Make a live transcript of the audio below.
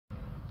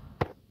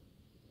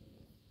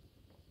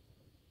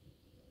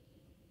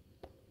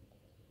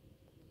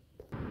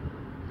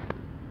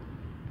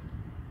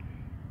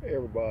Hey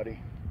everybody,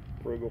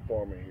 Frugal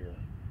Farmer here.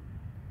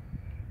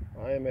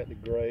 I am at the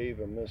grave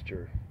of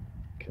Mr.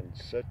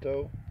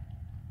 Conceto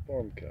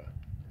Formca.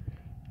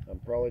 I'm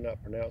probably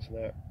not pronouncing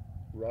that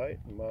right,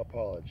 and my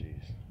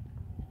apologies.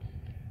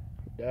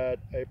 He died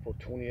April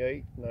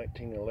 28,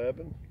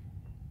 1911.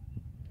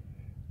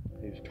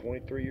 He was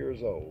 23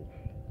 years old.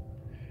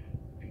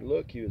 If you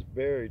look, he was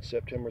buried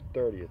September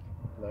 30th,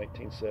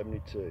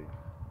 1972.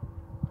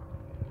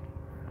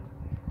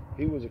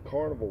 He was a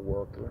carnival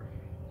worker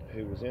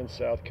who was in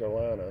South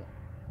Carolina,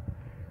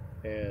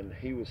 and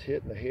he was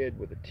hit in the head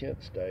with a tent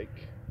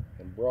stake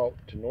and brought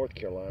to North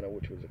Carolina,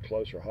 which was a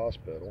closer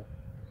hospital,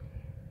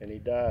 and he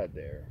died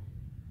there.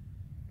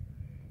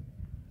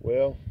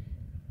 Well,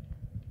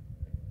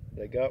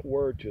 they got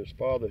word to his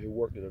father, who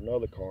worked at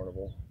another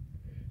carnival.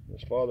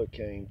 His father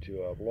came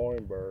to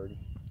Laurinburg,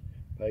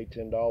 paid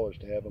 $10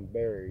 to have him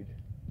buried,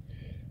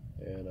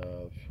 and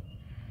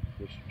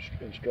with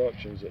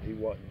instructions that he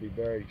wasn't to be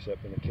buried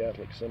except in a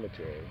Catholic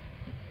cemetery.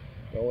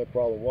 The only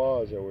problem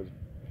was there was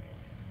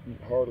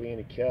hardly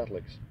any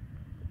Catholics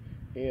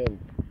in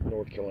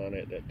North Carolina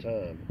at that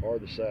time, or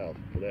the South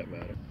for that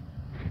matter.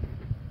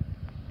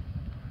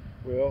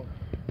 Well,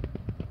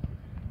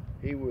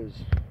 he was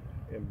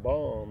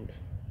embalmed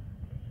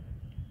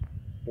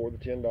for the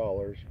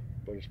 $10,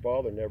 but his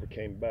father never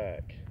came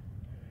back,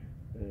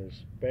 and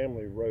his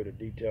family wrote a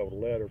detailed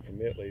letter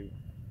from Italy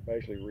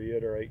basically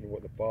reiterating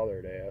what the father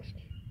had asked,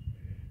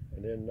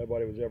 and then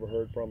nobody was ever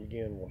heard from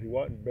again. Well, he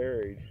wasn't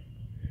buried,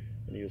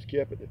 and he was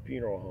kept at the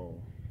funeral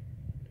home.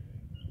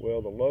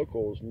 Well, the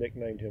locals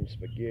nicknamed him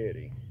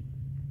Spaghetti,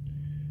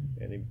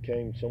 and he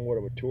became somewhat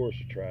of a tourist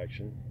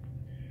attraction.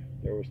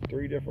 There was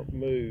 3 different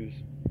moves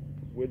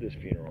with this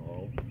funeral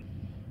home,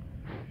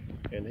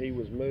 and he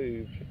was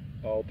moved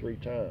all 3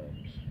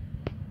 times.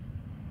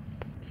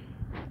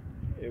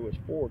 It was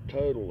for a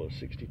total of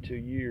 62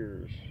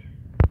 years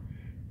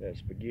that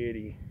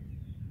Spaghetti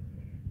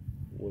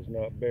was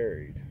not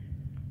buried.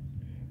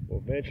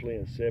 Well, eventually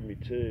in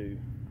 '72,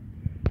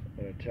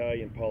 an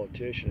Italian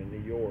politician in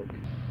New York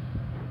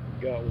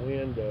got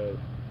wind of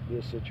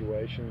this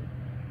situation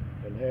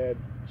and had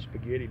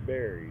Spaghetti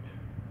buried.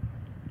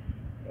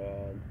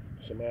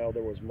 Somehow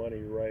there was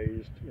money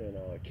raised and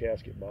a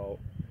casket bought,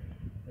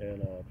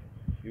 and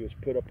he was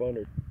put up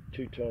under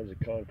 2 tons of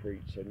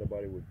concrete so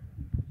nobody would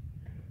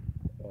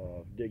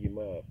dig him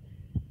up.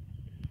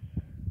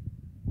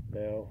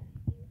 Now,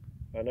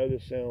 I know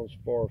this sounds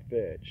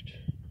far-fetched,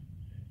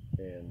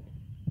 and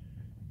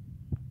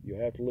you'll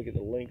have to look at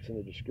the links in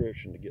the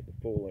description to get the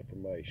full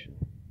information.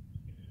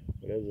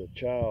 But as a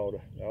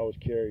child, I was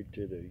carried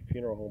to the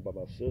funeral home by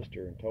my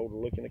sister and told to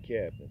look in the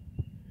cabinet,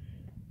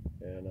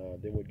 and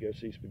then we'd go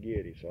see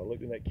Spaghetti. So I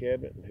looked in that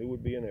cabinet, and who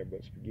would be in there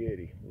but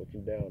Spaghetti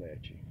looking down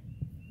at you?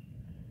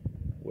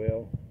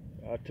 Well,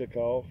 I took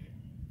off,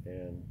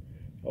 and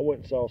I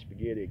went and saw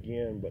Spaghetti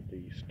again, but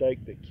the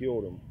stake that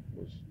killed him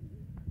was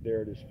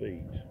there at his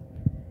feet.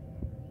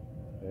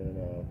 And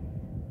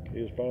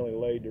he was finally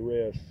laid to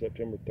rest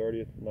September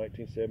 30th,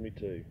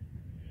 1972.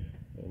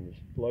 And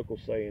the local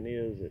saying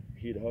is that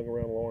he'd hung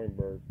around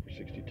Laurinburg for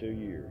 62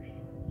 years.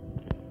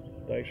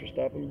 Thanks for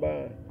stopping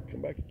by.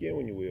 Come back again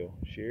when you will.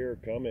 Share,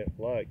 comment,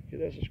 like, hit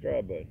that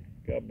subscribe button.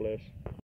 God bless.